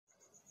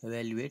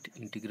Evaluate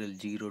integral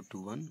 0 to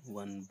 1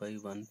 1 by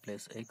 1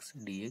 plus x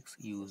dx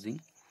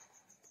using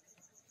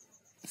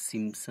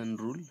Simpsons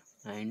rule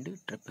and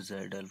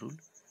trapezoidal rule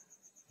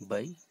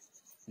by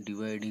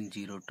dividing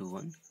 0 to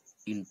 1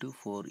 into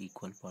 4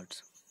 equal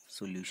parts.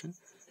 Solution: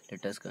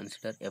 let us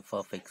consider f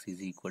of x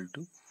is equal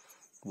to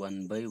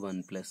 1 by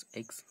 1 plus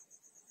x.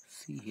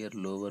 See here,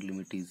 lower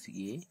limit is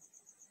a,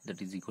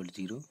 that is equal to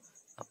 0,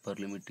 upper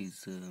limit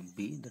is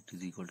b, that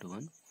is equal to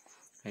 1,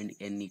 and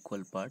n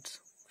equal parts,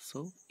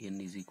 so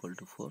n is equal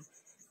to 4.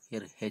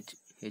 Here h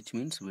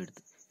means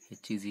width,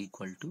 h is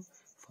equal to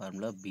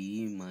formula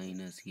b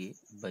minus a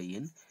by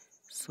n,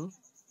 so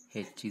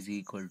h is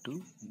equal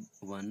to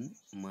 1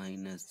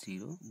 minus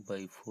 0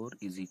 by 4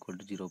 is equal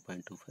to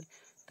 0.25.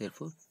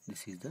 therefore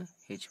this is the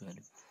h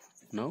value.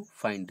 Now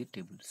find the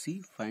table.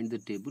 See, find the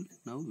table.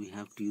 Now we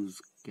have to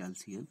use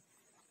Casio.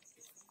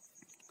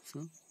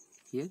 So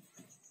here,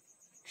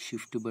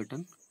 shift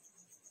button,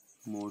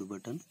 mode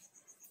button.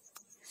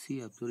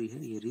 See, observe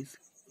here is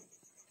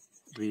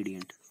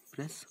radiant.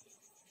 Press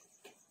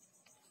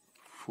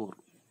 4.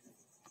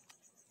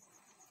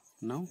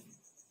 Now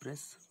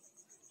press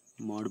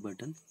mod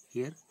button.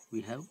 Here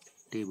we have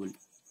table.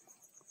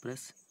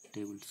 Press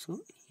table. So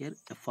here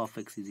f of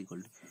x is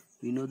equal to,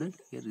 we know that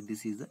here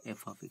this is the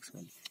f of x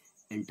value.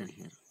 Enter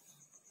here.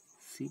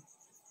 See,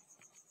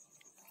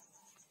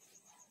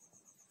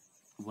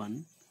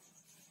 1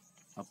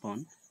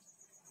 upon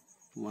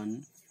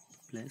 1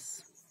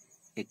 plus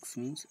x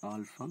means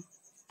alpha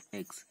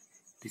x.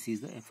 This is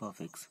the f of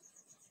x.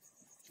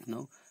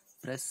 Now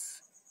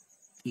press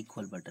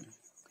equal button.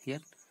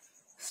 Here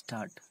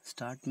start.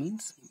 Start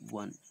means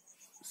 1.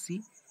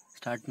 See,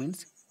 start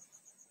means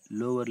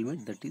lower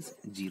limit, that is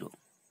 0.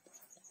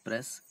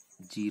 Press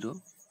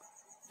 0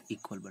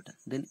 equal button.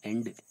 Then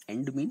end.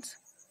 End means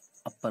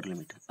upper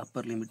limit.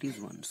 Upper limit is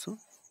 1. So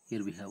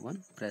here we have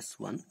 1. Press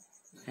 1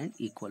 and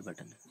equal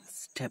button.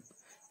 Step.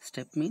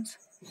 Step means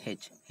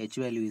h. H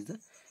value is the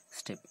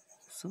step.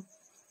 So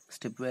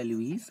step value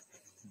is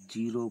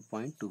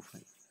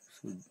 0.25.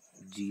 So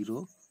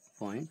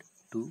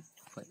 0.25.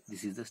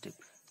 This is the step.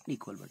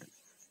 Equal button.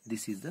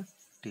 This is the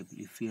table.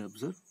 If you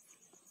observe,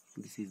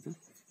 this is the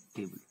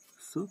table.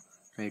 So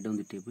write down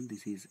the table.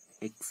 This is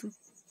x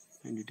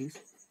and it is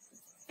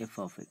f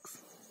of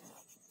x.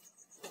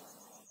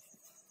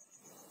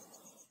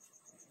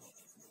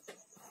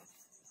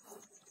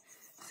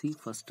 See,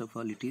 first of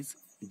all it is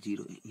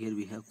 0. Here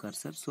we have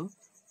cursor, so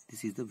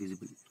this is the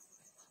visible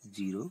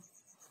 0,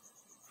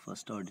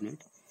 first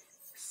ordinate.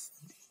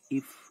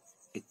 If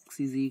x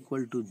is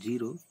equal to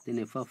 0, then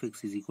f of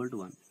x is equal to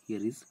 1.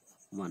 Here is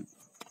 1.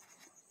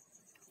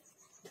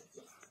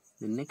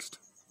 The next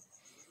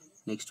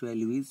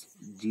value is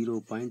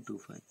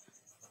 0.25.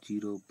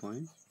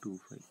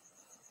 0.25.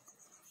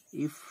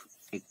 If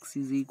x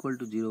is equal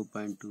to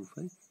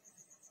 0.25,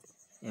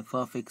 f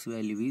of x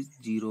value is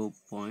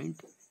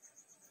 0.8.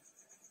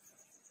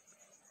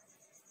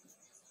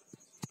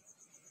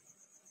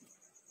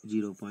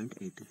 This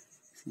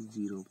is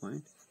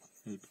 0.8.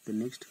 The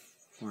next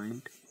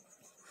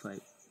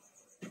 0.5.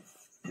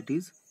 It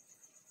is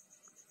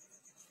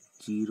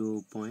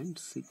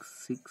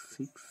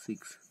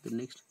 0.6666. The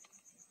next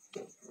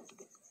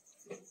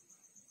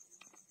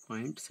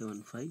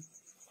 0.75.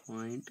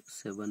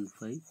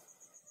 0.75.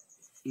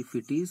 If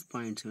it is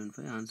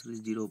 0.75, answer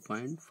is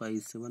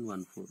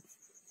 0.5714.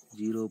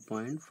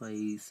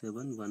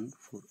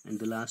 0.5714. And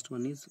the last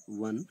one is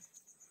 1.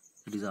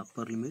 It is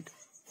upper limit.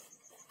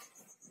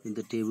 In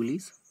the table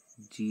is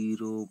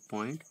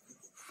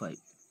 0.5.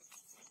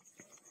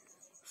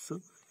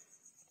 So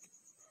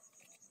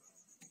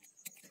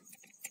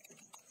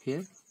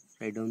here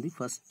write down the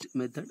first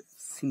method,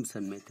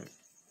 Simpson method.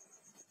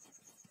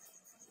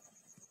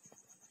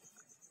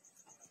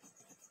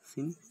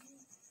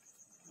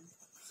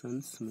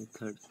 Simpson's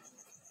method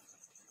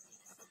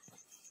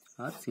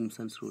or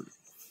Simpson's rule.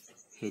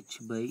 H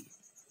by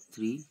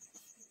 3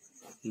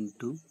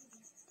 into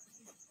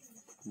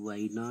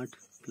y0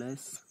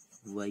 plus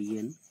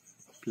yn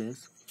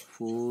plus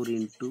 4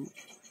 into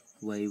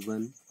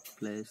y1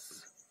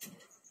 plus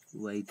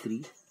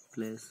y3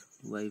 plus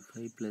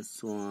y5 plus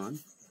so on,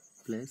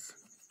 plus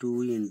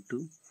 2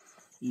 into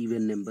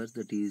even numbers,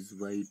 that is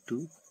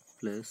y2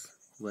 plus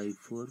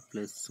y4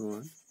 plus so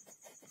on.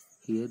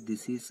 Here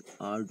this is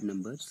odd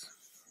numbers,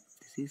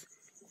 this is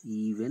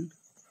even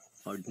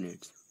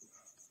ordinates.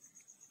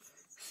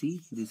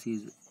 See, this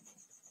is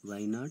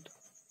y0,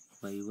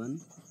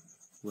 y1,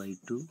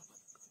 y2,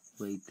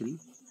 y3,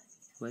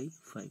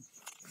 y5.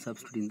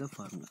 Substitute in the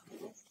formula.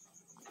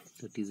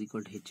 That is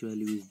equal to h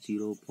value is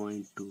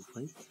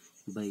 0.25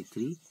 by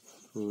 3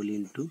 whole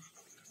into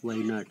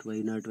y0.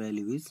 Y0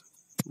 value is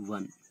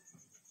 1.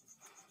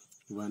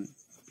 1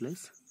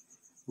 plus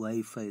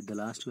y5. The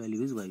last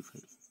value is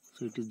y5.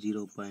 So it is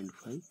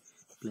 0.5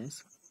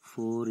 plus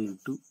 4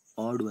 into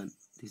odd one.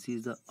 This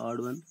is the odd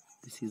one.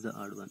 This is the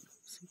odd one.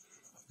 See,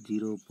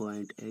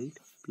 0.8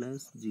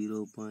 plus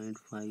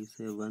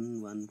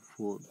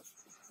 0.5714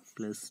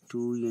 plus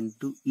 2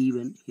 into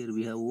even. Here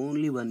we have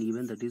only one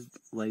even, that is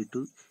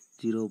y2,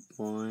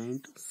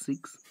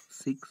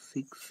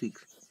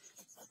 0.6666.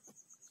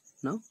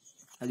 Now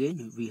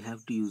again we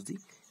have to use the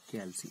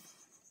calcium.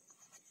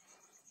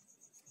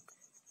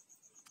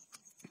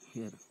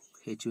 Here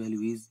H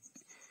value is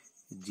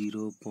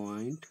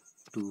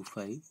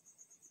 0.25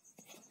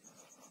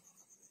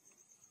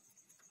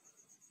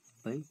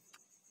 by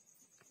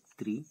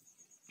 3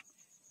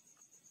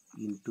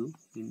 into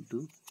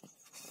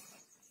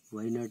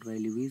y naught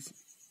value is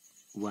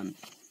 1.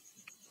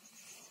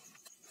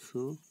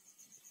 So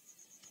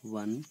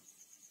 1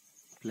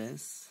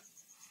 plus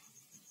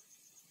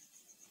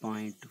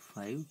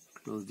 0.5,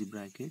 close the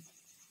bracket,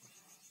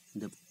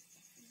 the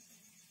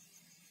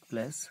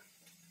plus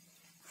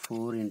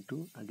 4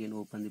 into, again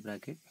open the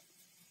bracket,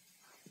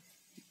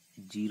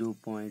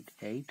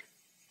 0.8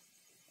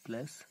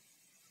 plus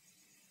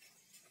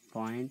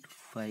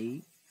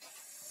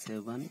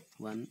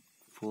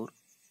 0.5714,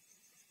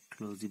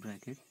 close the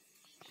bracket,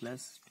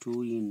 plus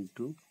 2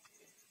 into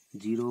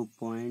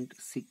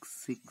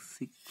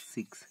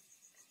 0.6666,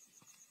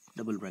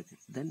 double bracket,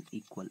 then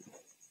equal.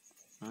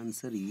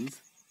 Answer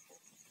is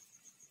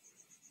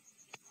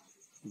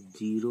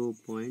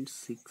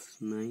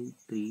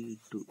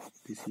 0.6932.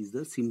 This is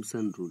the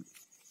Simpson rule.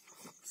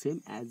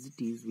 Same as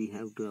it is, we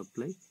have to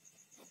apply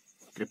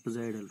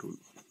trapezoidal rule.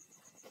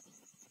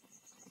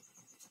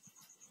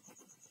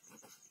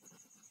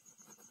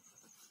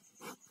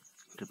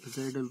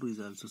 Trapezoidal rule is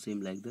also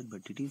same like that,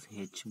 but it is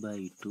h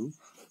by 2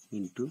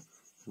 into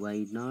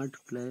y naught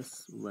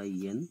plus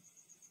yn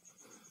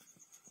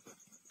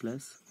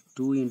plus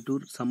 2 into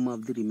sum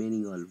of the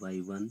remaining all,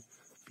 y1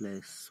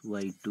 plus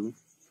y2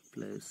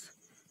 plus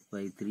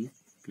y3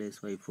 plus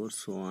y4,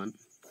 so on.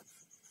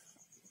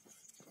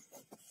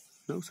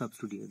 Now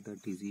substitute here,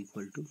 that is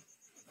equal to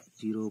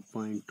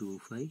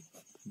 0.25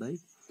 by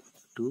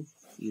 2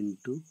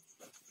 into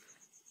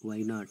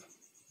y naught.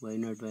 Y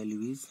naught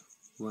value is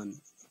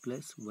 1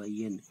 plus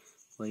yn.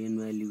 Yn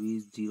value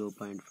is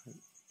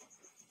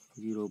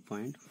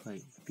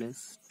 0.5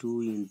 plus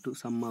 2 into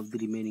sum of the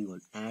remaining all.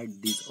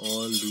 Add these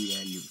all the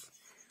values.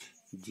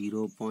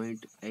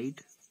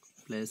 0.8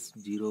 plus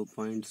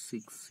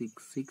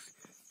 0.666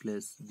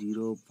 plus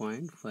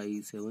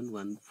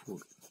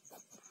 0.5714.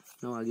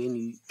 Now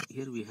again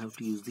here we have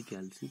to use the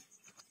calcium.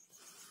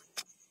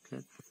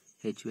 Here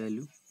h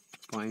value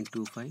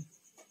 0.25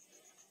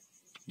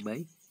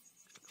 by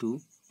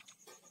 2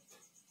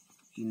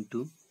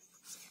 into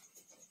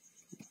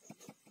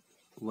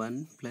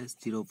 1 plus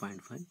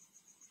 0.5,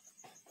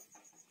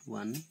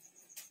 1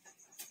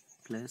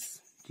 plus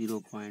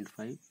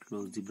 0.5,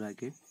 close the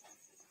bracket,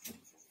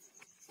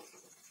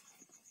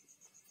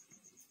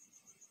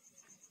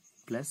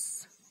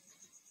 plus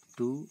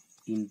 2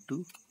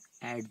 into,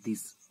 add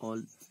these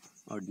all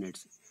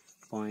ordinates,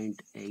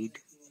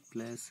 0.8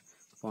 plus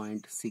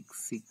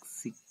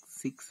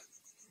 0.6666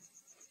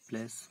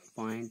 plus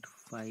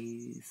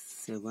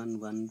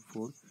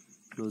 0.5714,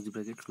 close the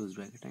bracket,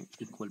 and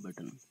equal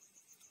button.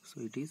 So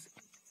it is,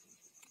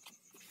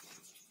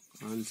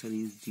 answer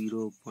is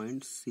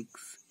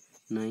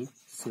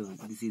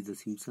 0.697. This is the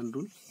Simpson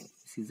rule.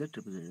 This is the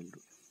trapezoidal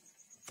rule.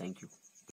 Thank you.